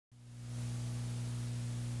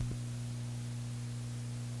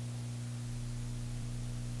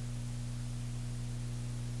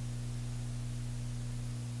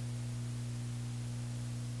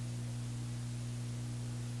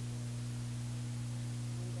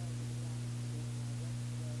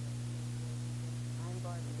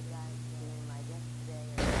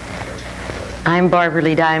I'm Barbara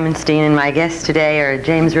Lee Diamonstein, and my guests today are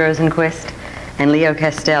James Rosenquist and Leo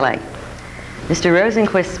Castelli. Mr.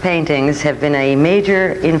 Rosenquist's paintings have been a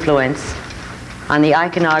major influence on the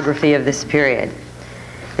iconography of this period.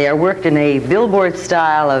 They are worked in a billboard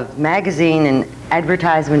style of magazine and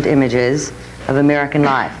advertisement images of American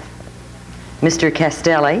life. Mr.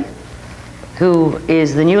 Castelli, who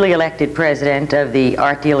is the newly elected president of the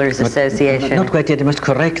Art Dealers Association. Not quite yet, I must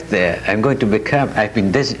correct there. I'm going to become,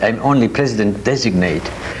 I'm only president designate.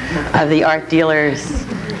 Of the Art Dealers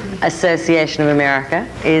Association of America,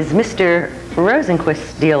 is Mr.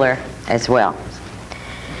 Rosenquist dealer as well.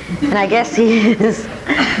 And I guess he is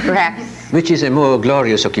perhaps... Which is a more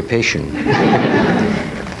glorious occupation.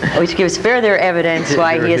 Which gives further evidence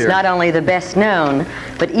why he is not only the best known,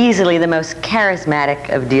 but easily the most charismatic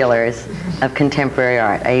of dealers of contemporary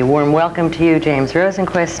art. A warm welcome to you, James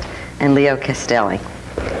Rosenquist and Leo Castelli.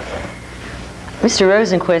 Mr.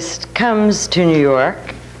 Rosenquist comes to New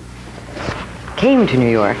York, came to New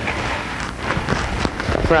York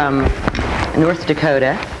from North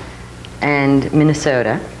Dakota and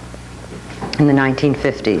Minnesota in the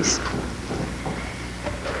 1950s.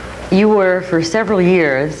 You were, for several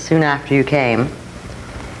years, soon after you came,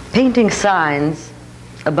 painting signs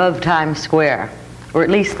above Times Square, or at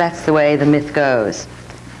least that's the way the myth goes.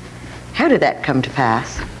 How did that come to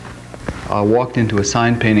pass? I walked into a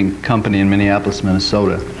sign painting company in Minneapolis,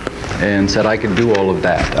 Minnesota, and said I could do all of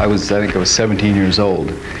that. I think I was 17 years old,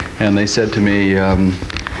 and they said to me,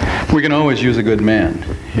 "We can always use a good man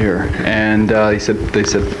here." And they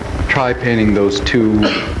said, "Try painting those two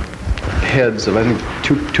heads of, I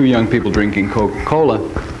think, two young people drinking Coca-Cola."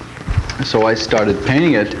 So I started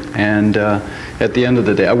painting it, and at the end of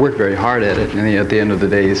the day, I worked very hard at it, and at the end of the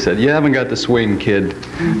day he said, "You haven't got the swing, kid.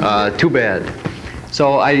 Too bad."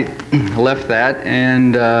 So I left that,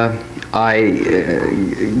 and I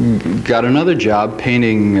got another job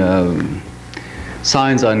painting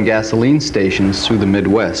signs on gasoline stations through the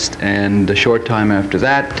Midwest, and a short time after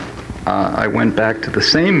that I went back to the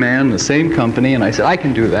same man, the same company, and I said, "I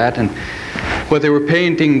can do that." And what they were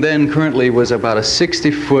painting then currently was about a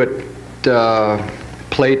 60-foot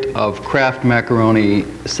plate of Kraft macaroni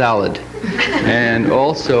salad, and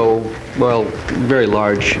also, well, very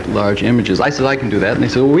large images. I said, "I can do that." And they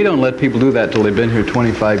said, "Well, we don't let people do that till they've been here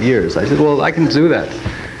 25 years. I said, "Well, I can do that."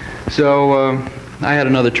 So I had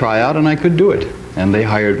another tryout, and I could do it. And they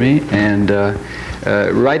hired me, and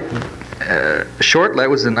shortly, that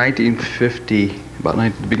was in 1950, about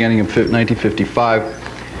the beginning of 1955.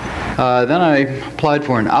 Then I applied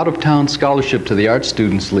for an out-of-town scholarship to the Art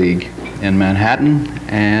Students League in Manhattan,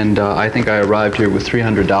 and I think I arrived here with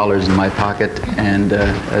 $300 in my pocket and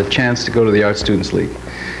a chance to go to the Art Students League.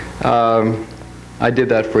 I did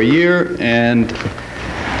that for a year, and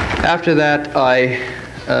after that I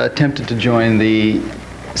attempted to join the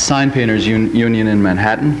Sign Painters Union in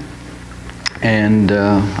Manhattan, and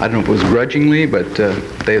I don't know if it was grudgingly, but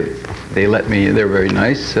they let me. They're very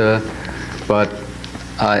nice, but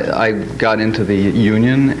I got into the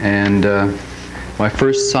union, and my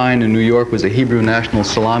first sign in New York was a Hebrew National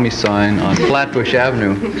Salami sign on Flatbush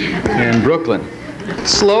Avenue in Brooklyn.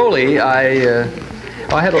 Slowly, I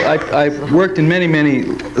worked in many,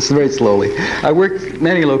 very slowly. I worked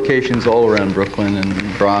many locations all around Brooklyn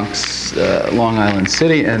and Bronx, Long Island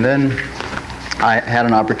City, and then I had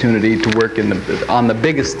an opportunity to work on the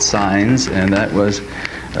biggest signs, and that was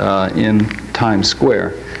in Times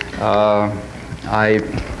Square. I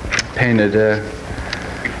painted,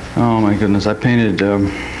 oh my goodness, I painted,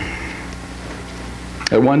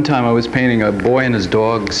 at one time I was painting a boy and his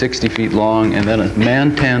dog 60 feet long, and then a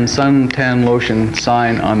man-tan, sun-tan lotion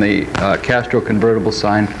sign on the Castro convertible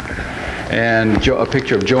sign, and a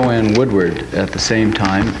picture of Joanne Woodward at the same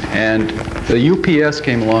time. And the UPS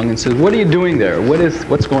came along and said, "What are you doing there?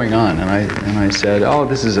 What's going on?" And I said, "Oh,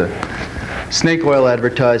 this is a snake oil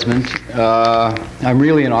advertisement. I'm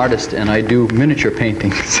really an artist, and I do miniature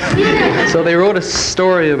paintings." So they wrote a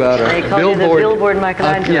story about a billboard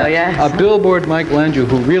Michelangelo, yes. A billboard Michelangelo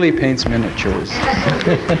who really paints miniatures.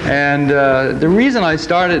 And the reason I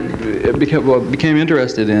became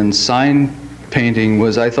interested in sign painting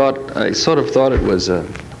was I sort of thought it was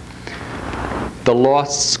the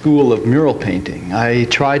lost school of mural painting. I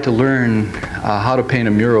tried to learn how to paint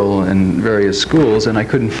a mural in various schools, and I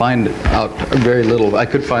couldn't find out very little. I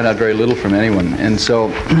could find out very little from anyone. And so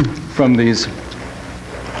from these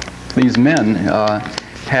men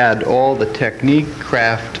had all the technique,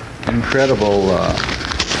 craft, incredible,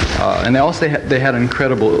 and they had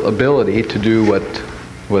incredible ability to do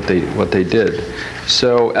what they did.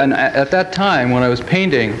 So, and at that time when I was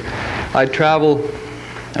painting, I'd travel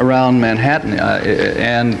around Manhattan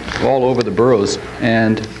and all over the boroughs.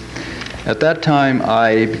 And at that time,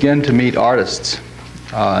 I began to meet artists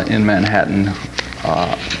in Manhattan.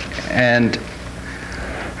 And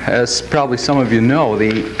as probably some of you know,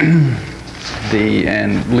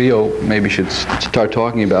 and Leo maybe should start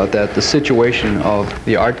talking about that, the situation of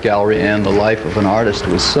the art gallery and the life of an artist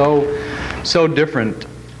was so different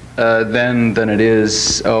then than it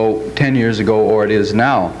is 10 years ago or it is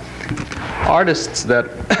now. Artists that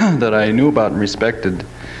that I knew about and respected,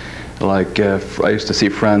 like I used to see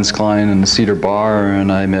Franz Klein in the Cedar Bar,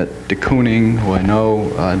 and I met de Kooning, who I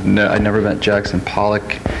know. I never met Jackson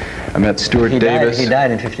Pollock. I met Stuart Davis. He died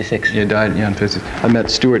in '56. He died, yeah, in '56. I met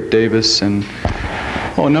Stuart Davis and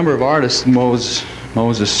a number of artists.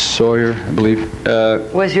 Moses Sawyer, I believe.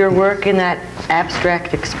 Was your work in that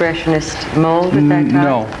abstract expressionist mold at that time?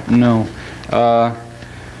 No.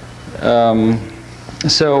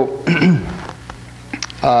 So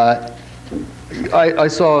I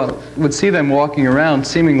would see them walking around,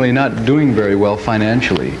 seemingly not doing very well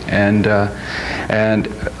financially, and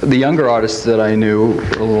the younger artists that I knew,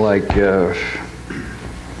 like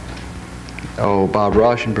Bob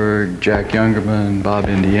Rauschenberg, Jack Youngerman, Bob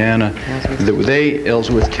Indiana,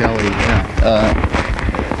 Ellsworth Kelly. Yeah.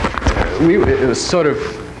 It was sort of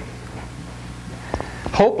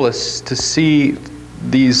hopeless to see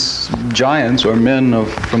these giants or men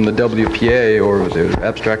from the WPA or the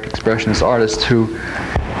abstract expressionist artists who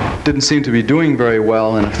didn't seem to be doing very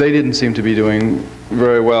well, and if they didn't seem to be doing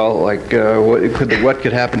very well, like what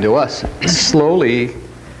could happen to us? Slowly,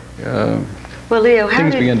 well, Leo, how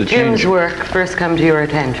things began to did Jim's change. work first come to your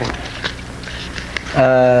attention?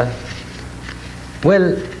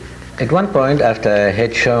 Well, at one point, after I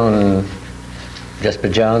had shown Jasper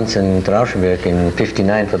Johns and Rauschenberg in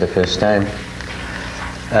 '59 for the first time,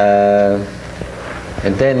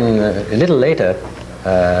 and then a little later,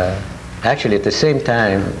 actually at the same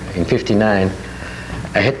time, in '59,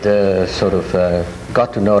 I had sort of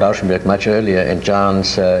got to know Rauschenberg much earlier, and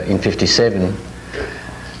Johns in '57.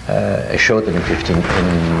 I showed them in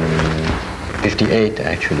 '58,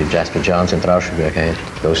 actually, Jasper Johns and Rauschenberg. I had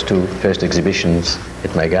those two first exhibitions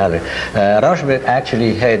at my gallery. Rauschenberg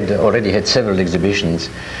actually already had several exhibitions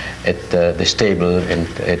at the Stable and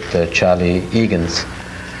at Charlie Egan's.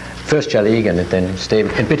 First Charlie Egan and then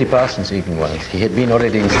Stable, and Petty Parsons Egan once. He had been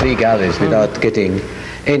already in 3 galleries without getting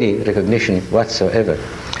any recognition whatsoever.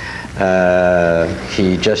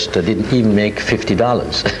 He just didn't even make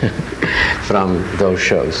 $50 from those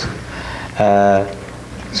shows.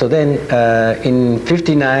 So then in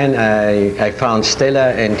 '59 I found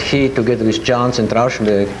Stella, and he, together with Johns and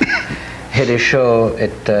Rauschenberg, had a show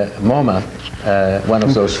at MoMA, one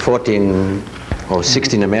of those 14 or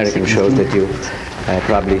 16 American shows that you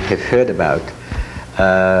probably have heard about.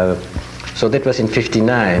 So that was in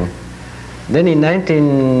 '59. Then in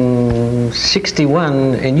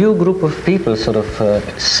 1961, a new group of people sort of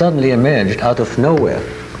suddenly emerged out of nowhere.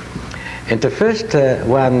 And the first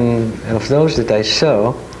one of those that I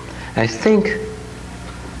saw, I think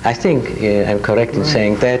I'm correct in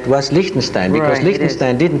saying that, was Lichtenstein, because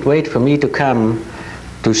Lichtenstein didn't wait for me to come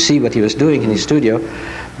to see what he was doing in his studio,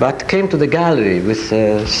 but came to the gallery with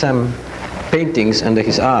some paintings under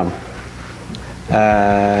his arm.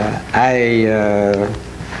 I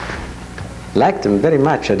liked them very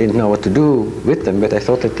much. I didn't know what to do with them, but I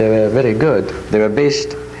thought that they were very good. They were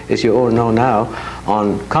based, as you all know now,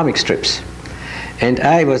 on comic strips. And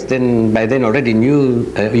I was by then already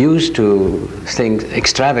used to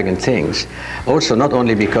extravagant things. Also, not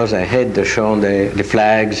only because I had shown the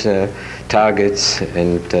flags, targets,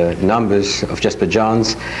 and numbers of Jasper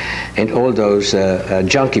Johns, and all those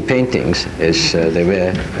junky paintings, as they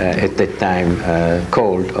were at that time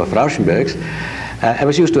called, of Rauschenberg's. I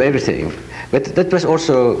was used to everything. But that was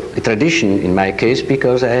also a tradition in my case,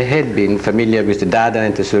 because I had been familiar with the Dada,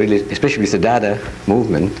 and especially with the Dada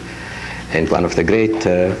movement. And one of the great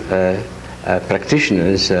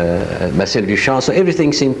practitioners, Marcel Duchamp. So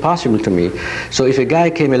everything seemed possible to me. So if a guy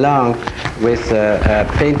came along with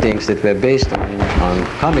paintings that were based on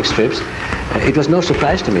comic strips, it was no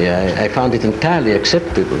surprise to me. I found it entirely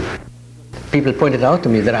acceptable. People pointed out to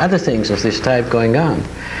me there are other things of this type going on.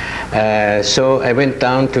 So I went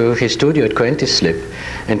down to his studio at Coenties Slip,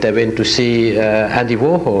 and I went to see Andy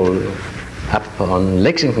Warhol up on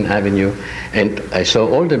Lexington Avenue, and I saw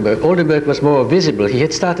Oldenburg. Oldenburg was more visible. He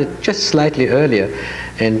had started just slightly earlier,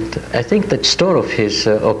 and I think that store of his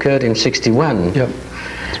occurred in '61. Yep.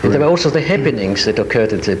 And there were also the happenings that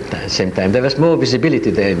occurred at the same time. There was more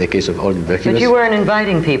visibility there in the case of Oldenburg. But you weren't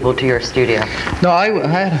inviting people to your studio. No, I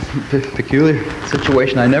had a peculiar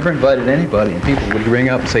situation. I never invited anybody, and people would ring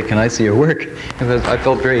up and say, "Can I see your work?" I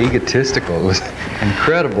felt very egotistical. It was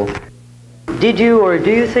incredible. Did you or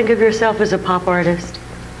do you think of yourself as a pop artist?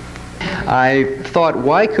 I thought,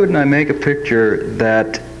 why couldn't I make a picture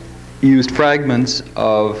that used fragments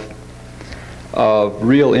of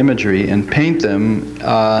real imagery and paint them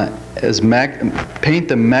paint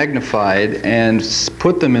them magnified and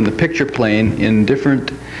put them in the picture plane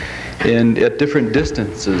at different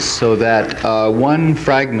distances, so that one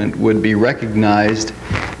fragment would be recognized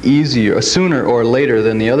sooner or later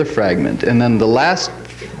than the other fragment, and then the last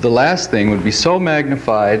thing would be so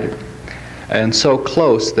magnified and so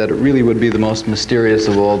close that it really would be the most mysterious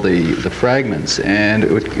of all the fragments. And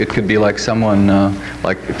it could be like someone,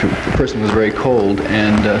 like if a person was very cold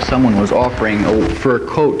and someone was offering a fur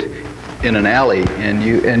coat in an alley, and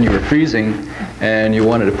you were freezing and you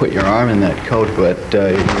wanted to put your arm in that coat, but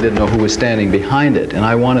you didn't know who was standing behind it. And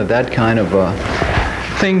I wanted that kind of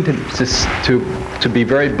thing to be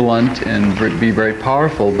very blunt and be very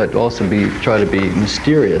powerful, but also try to be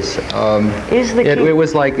mysterious. It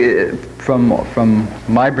was like from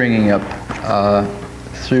my bringing up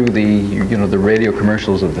through the radio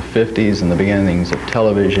commercials of the '50s and the beginnings of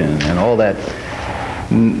television and all that,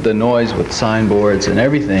 the noise with signboards and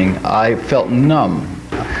everything, I felt numb.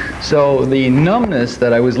 So the numbness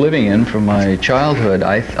that I was living in from my childhood,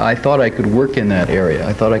 I thought I could work in that area.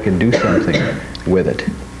 I thought I could do something with it.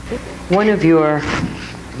 One of your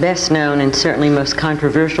best known and certainly most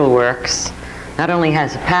controversial works not only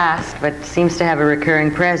has a past, but seems to have a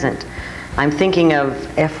recurring present. I'm thinking of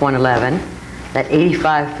F-111, that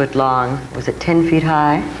 85-foot long, was it 10 feet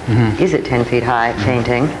high? Mm-hmm. Is it 10 feet high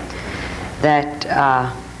painting? That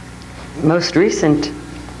most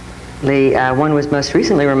recently, one was most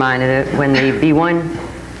recently reminded of when the B-1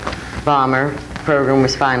 bomber program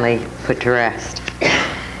was finally put to rest.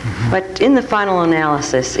 But in the final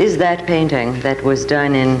analysis, is that painting that was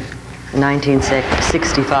done in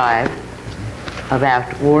 1965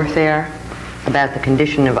 about warfare, about the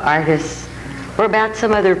condition of artists, or about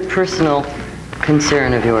some other personal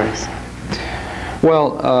concern of yours?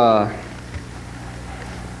 Well,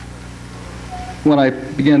 when I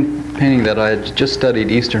began painting that, I had just studied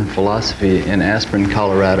Eastern philosophy in Aspen,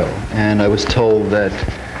 Colorado, and I was told that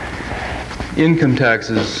income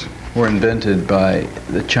taxes were invented by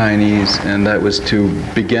the Chinese, and that was to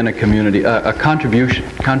begin a community,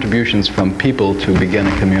 contributions from people to begin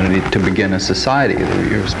a community, to begin a society.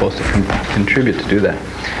 You're supposed to contribute to do that.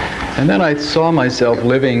 And then I saw myself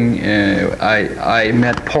living, I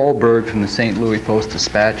met Paul Berg from the St. Louis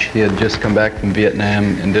Post-Dispatch. He had just come back from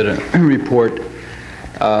Vietnam and did a report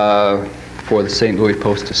for the St. Louis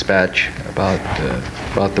Post-Dispatch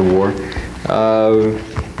about the war.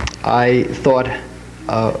 I thought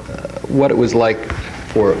what it was like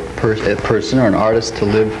for a person or an artist to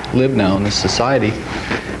live now in this society,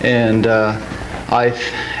 and I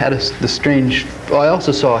had the strange. I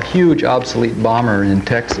also saw a huge obsolete bomber in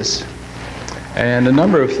Texas, and a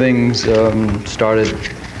number of things started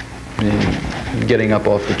getting up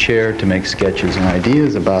off the chair to make sketches and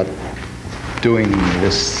ideas about doing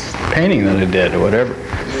this painting that I did or whatever.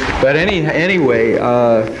 But anyway.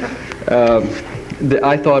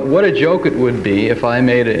 I thought, what a joke it would be if I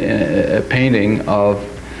made a painting of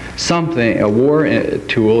something, a war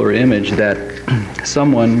tool or image that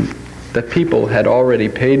people had already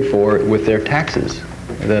paid for with their taxes,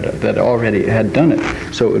 that already had done it.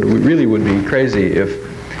 So it really would be crazy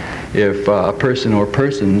if a person or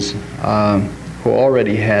persons who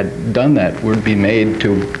already had done that would be made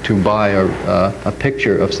to buy a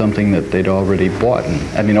picture of something that they'd already bought,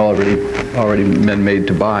 already been made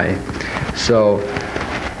to buy. So,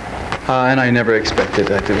 and I never expected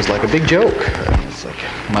that. It was like a big joke. It's like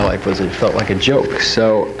my life felt like a joke.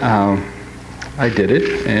 So I did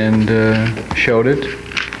it and showed it.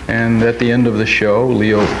 And at the end of the show,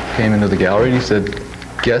 Leo came into the gallery and he said,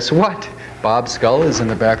 "Guess what? Bob Skull is in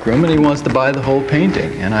the back room and he wants to buy the whole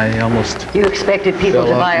painting." And I almost You expected people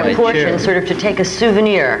to buy a portion, sort of to take a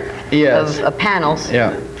souvenir of panels.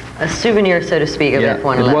 Yeah. A souvenir, so to speak, of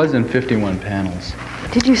F-111. It was in 51 panels.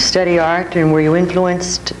 Did you study art, and were you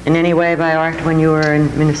influenced in any way by art when you were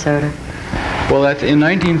in Minnesota? Well, in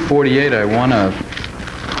 1948, I won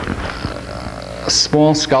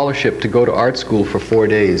small scholarship to go to art school for 4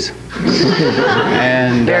 days.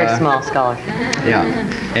 And Very small scholarship. yeah,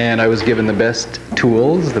 and I was given the best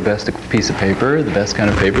tools, the best piece of paper, the best kind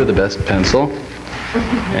of paper, the best pencil.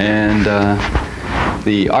 And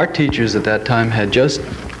the art teachers at that time had just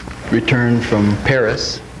returned from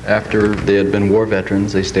Paris after they had been war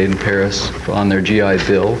veterans. They stayed in Paris on their GI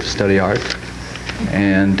Bill to study art.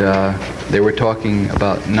 And they were talking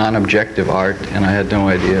about non-objective art, and I had no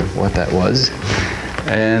idea what that was.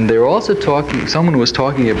 And they were also talking, someone was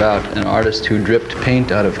talking about an artist who dripped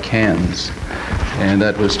paint out of cans, and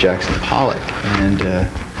that was Jackson Pollock.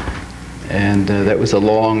 And that was a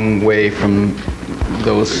long way from,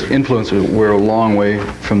 those influences were a long way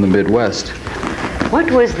from the Midwest. What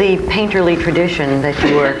was the painterly tradition that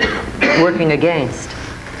you were working against?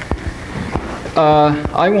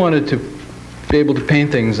 I wanted to be able to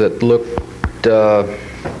paint things that looked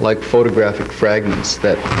like photographic fragments,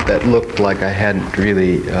 that looked like I hadn't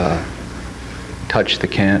really touched the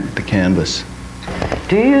canvas.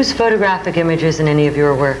 Do you use photographic images in any of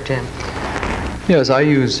your work, Jim? Yes, I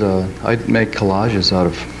make collages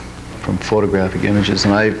from photographic images,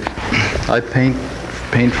 and I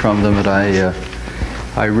paint from them, but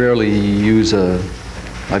I rarely use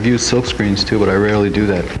I've used silk screens too, but I rarely do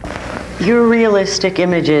that. Your realistic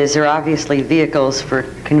images are obviously vehicles for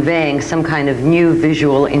conveying some kind of new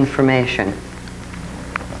visual information.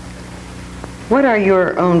 What are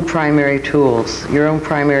your own primary tools, your own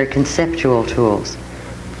primary conceptual tools?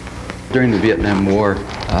 During the Vietnam War,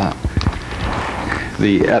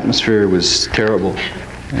 the atmosphere was terrible,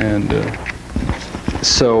 and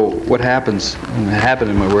so what happened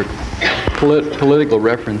in my work, political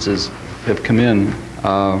references have come in,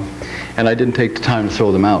 and I didn't take the time to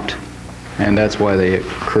throw them out. And that's why they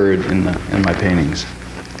occurred in my paintings.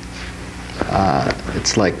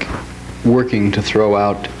 It's like working to throw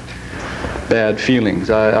out bad feelings.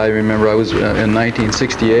 I remember I was in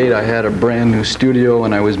 1968. I had a brand new studio,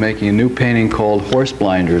 and I was making a new painting called Horse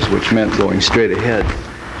Blinders, which meant going straight ahead.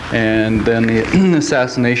 And then the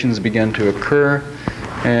assassinations began to occur,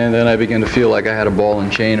 and then I began to feel like I had a ball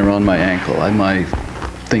and chain around my ankle. My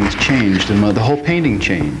things changed, and the whole painting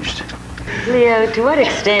changed. Leo, to what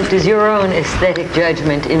extent does your own aesthetic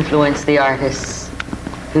judgment influence the artists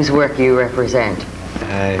whose work you represent?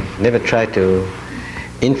 I never try to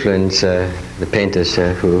influence the painters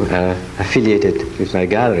who are affiliated with my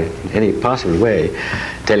gallery in any possible way,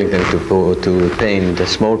 telling them to paint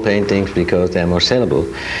small paintings because they are more sellable.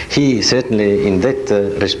 He certainly, in that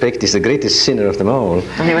respect, is the greatest sinner of them all.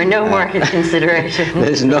 And there were no market considerations.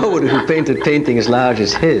 There's nobody who painted painting as large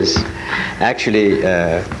as his. Actually,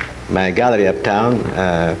 my gallery uptown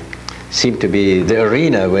seemed to be the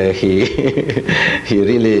arena where he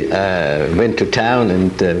really went to town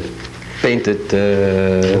and painted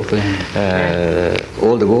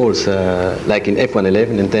all the walls like in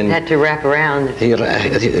F111, and then had to wrap around.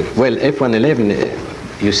 Well,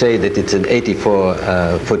 F111, you say that it's an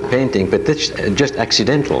 84-foot painting, but that's just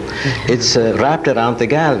accidental. It's wrapped around the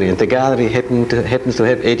gallery, and the gallery happens to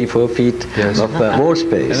have 84 feet of wall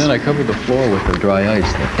space. And then I covered the floor with the dry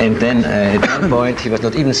ice. And then at one point, he was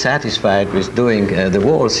not even satisfied with doing the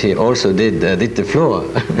walls. He also did the floor.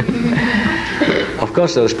 Of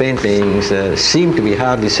course, those paintings seem to be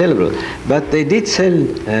hardly sellable, but they did sell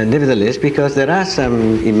nevertheless, because there are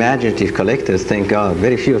some imaginative collectors, thank God,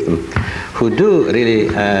 very few of them, who do really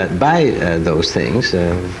buy those things.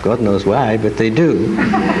 God knows why, but they do.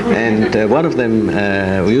 And one of them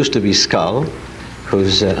used to be Skull,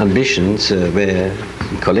 whose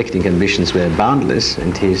collecting ambitions were boundless,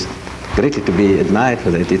 and he's greatly to be admired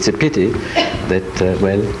for that. It's a pity that,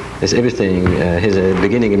 well, as everything has a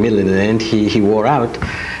beginning, a middle, and an end, he wore out,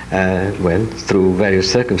 well, through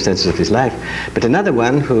various circumstances of his life. But another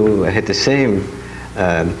one who had the same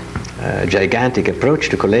gigantic approach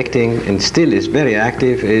to collecting and still is very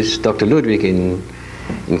active is Dr. Ludwig in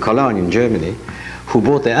Cologne, in Germany, who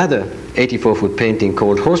bought the other 84-foot painting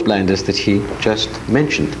called Horse Blinders that he just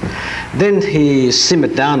mentioned. Then he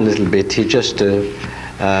simmered down a little bit. He just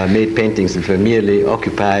made paintings that were merely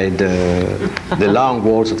occupied the long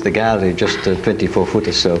walls of the gallery, just 24 foot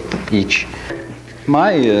or so each.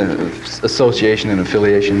 My association and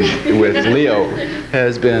affiliation with Leo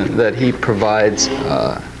has been that he provides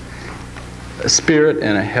a spirit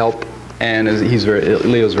and a help, and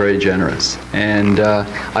Leo's very generous. And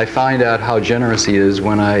I find out how generous he is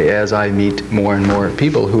as I meet more and more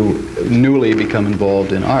people who newly become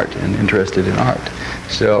involved in art and interested in art.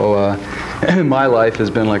 So my life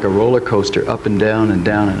has been like a roller coaster, up and down and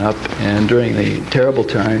down and up. And during the terrible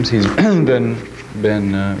times, he's been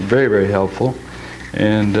very, very helpful.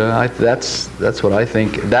 And that's what I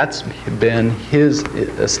think. That's been his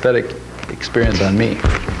aesthetic experience on me.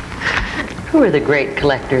 Who are the great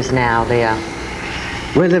collectors now, Leo?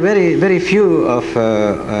 Well, there are very few of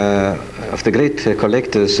the great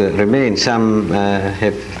collectors remain. Some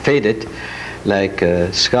have faded, like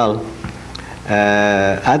Skull.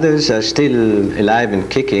 Others are still alive and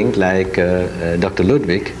kicking, like Dr.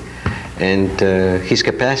 Ludwig. And his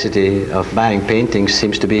capacity of buying paintings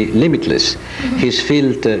seems to be limitless. He's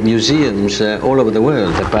filled museums all over the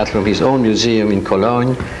world. Apart from his own museum in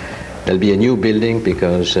Cologne, there'll be a new building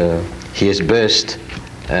because he has burst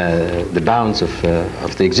the bounds of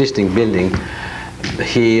the existing building.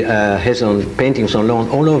 He has paintings on loan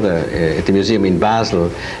all over at the museum in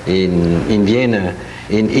Basel, in Vienna,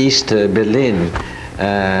 in East Berlin.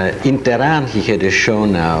 In Tehran, he had a show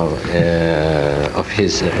now of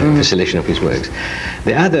his a selection of his works.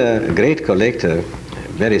 The other great collector,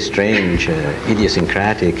 very strange,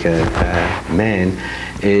 idiosyncratic man,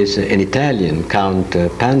 is an Italian, Count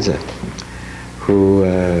Panza, who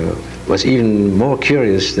was even more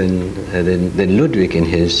curious than Ludwig in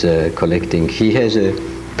his collecting. He has a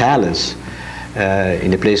palace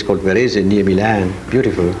in a place called Varese near Milan,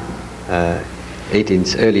 beautiful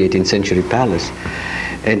early 18th century palace.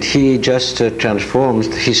 And he just transforms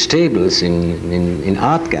his stables in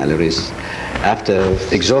art galleries. After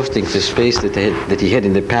exhausting the space that he had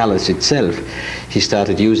in the palace itself, he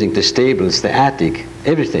started using the stables, the attic,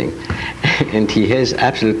 everything. And he has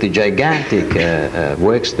absolutely gigantic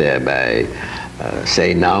works there by,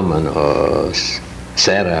 say, Naumann or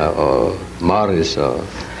Serra or Morris or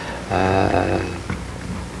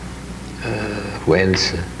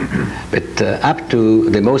Wells. But up to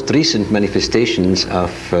the most recent manifestations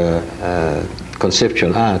of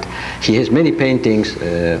conceptual art, he has many paintings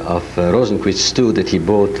of Rosenquist too that he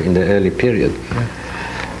bought in the early period.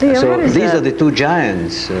 Leo, so these are the two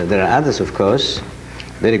giants. There are others, of course,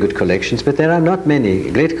 very good collections, but there are not many.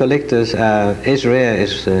 Great collectors are as rare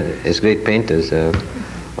as great painters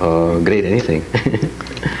or great anything.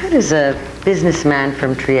 How does a businessman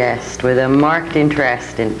from Trieste with a marked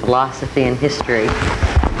interest in philosophy and history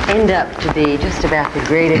end up to be just about the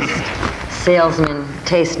greatest salesman,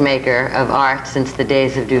 tastemaker of art since the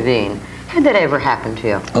days of Duveen? How did that ever happen to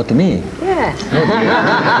you? Oh, to me? Yes.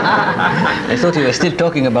 I thought you were still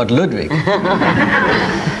talking about Ludwig.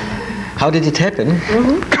 How did it happen?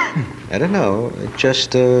 I don't know,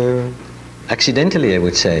 just accidentally, I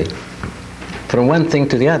would say. From one thing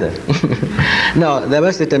to the other. No, there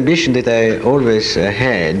was that ambition that I always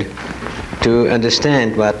had to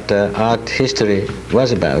understand what art history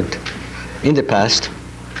was about in the past,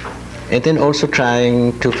 and then also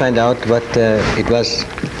trying to find out what it was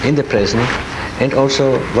in the present, and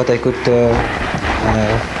also what I could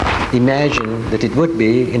imagine that it would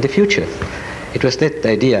be in the future. It was that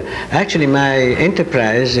idea. Actually, my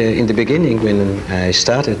enterprise in the beginning, when I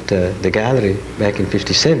started the gallery back in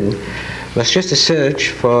 '57, was just a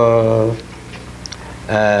search for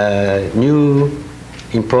new,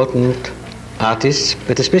 important artists,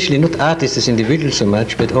 but especially not artists as individuals so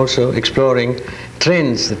much, but also exploring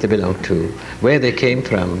trends that they belong to, where they came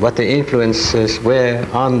from, what the influences were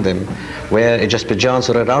on them, where a Jasper Johns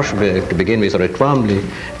or a Rauschenberg, to begin with, or a Twombly,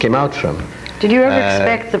 came out from. Did you ever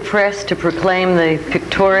expect the press to proclaim the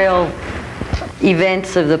pictorial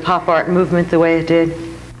events of the pop art movement the way it did?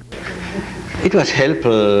 It was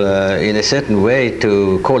helpful in a certain way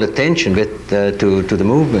to call attention to the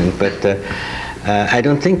movement, but I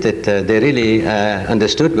don't think that they really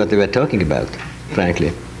understood what they were talking about,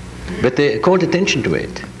 frankly. But they called attention to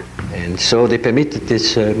it, and so they permitted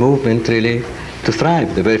this movement really to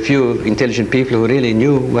thrive. There were a few intelligent people who really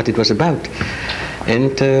knew what it was about,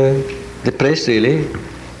 and the press really,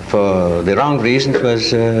 for the wrong reasons,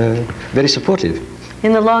 was very supportive.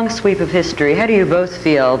 In the long sweep of history, how do you both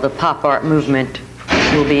feel the pop art movement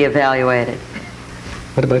will be evaluated?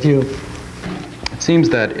 What about you? It seems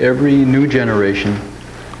that every new generation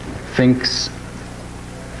thinks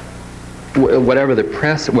whatever the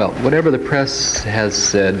press has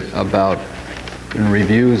said about, in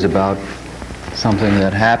reviews about something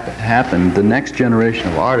that happened, the next generation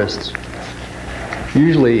of artists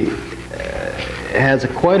usually has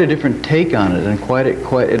quite a different take on it, and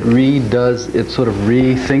it sort of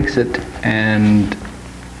rethinks it and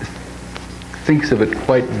thinks of it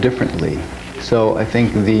quite differently. So I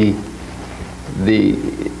think the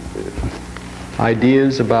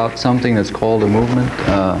ideas about something that's called a movement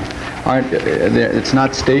it's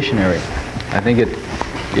not stationary. I think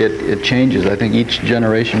it changes. I think each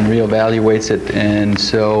generation reevaluates it, and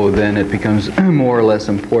so then it becomes more or less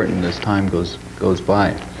important as time goes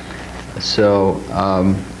by. So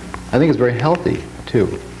I think it's very healthy too.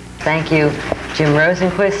 Thank you, Jim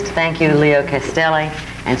Rosenquist. Thank you, Leo Castelli.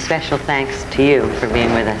 And special thanks to you for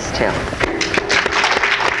being with us, too.